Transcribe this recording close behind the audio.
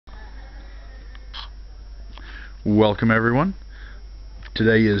Welcome everyone.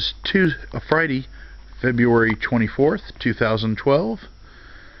 Today is Friday, February 24th, 2012,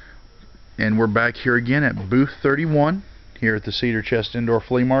 and we're back here again at booth 31 here at the Cedar Chest Indoor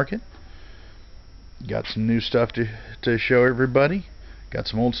Flea Market. Got some new stuff to show everybody. Got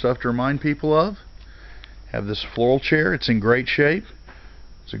some old stuff to remind people of. Have this floral chair. It's in great shape.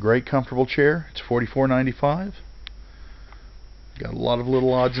 It's a great comfortable chair. It's $44.95. Got a lot of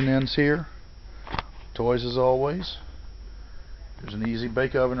little odds and ends here. Toys as always. There's an easy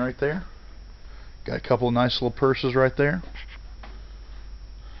bake oven right there. Got a couple of nice little purses right there.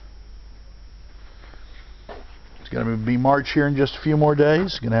 It's going to be March here in just a few more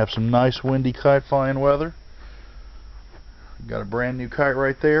days. Going to have some nice windy kite flying weather. Got a brand new kite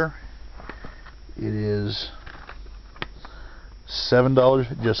right there. It is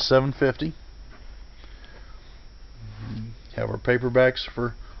 $7, just $7.50. Have our paperbacks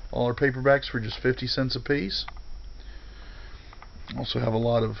for all our paperbacks for just 50 cents a piece. Also have a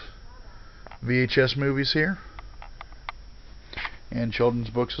lot of VHS movies here and children's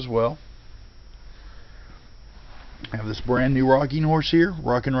books as well. Have this brand new rocking horse here,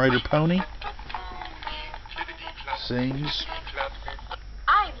 Rockin' Rider Pony. Sings,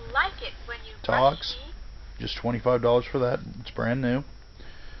 I like it when you talks. Just $25 for that. It's brand new.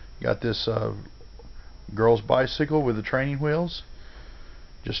 Got this girl's bicycle with the training wheels.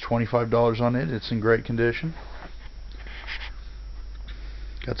 Just $25 on it. It's in great condition.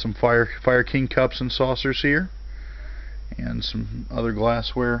 Got some Fire King cups and saucers here, and some other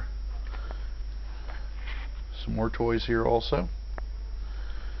glassware. Some more toys here also.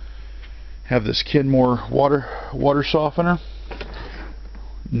 Have this Kidmore water softener.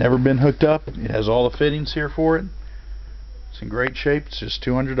 Never been hooked up. It has all the fittings here for it. It's in great shape. It's just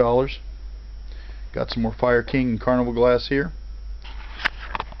 $200. Got some more Fire King and Carnival glass here.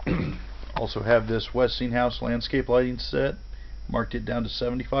 Also have this Westinghouse landscape lighting set. Marked it down to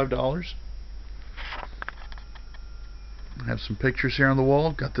 $75. Have some pictures here on the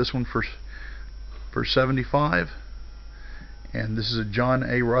wall. Got this one for $75. And this is a John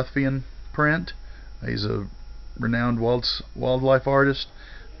A. Ruthven print. He's a renowned wildlife artist.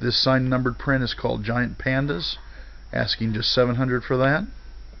 This signed numbered print is called Giant Pandas. Asking just $700 for that.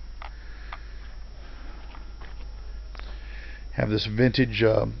 Have this vintage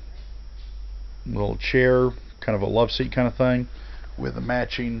little chair, kind of a love seat kind of thing, with a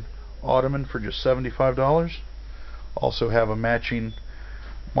matching ottoman for just $75. Also have a matching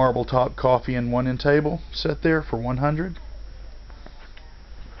marble top coffee and one end table set there for $100.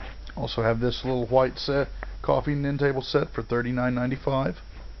 Also have this little white set coffee and end table set for $39.95.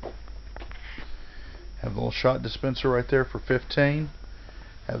 Have the little shot dispenser right there for $15.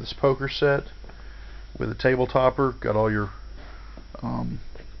 Have this poker set with a table topper. Got all your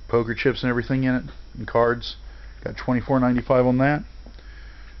poker chips and everything in it, and cards. Got $24.95 on that.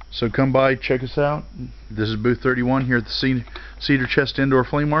 So come by, check us out. This is booth 31 here at the Cedar Chest Indoor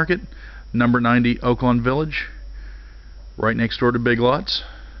Flea Market, number 90 Oaklawn Village, right next door to Big Lots.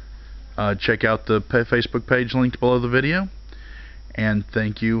 Check out the Facebook page linked below the video, and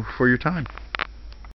thank you for your time.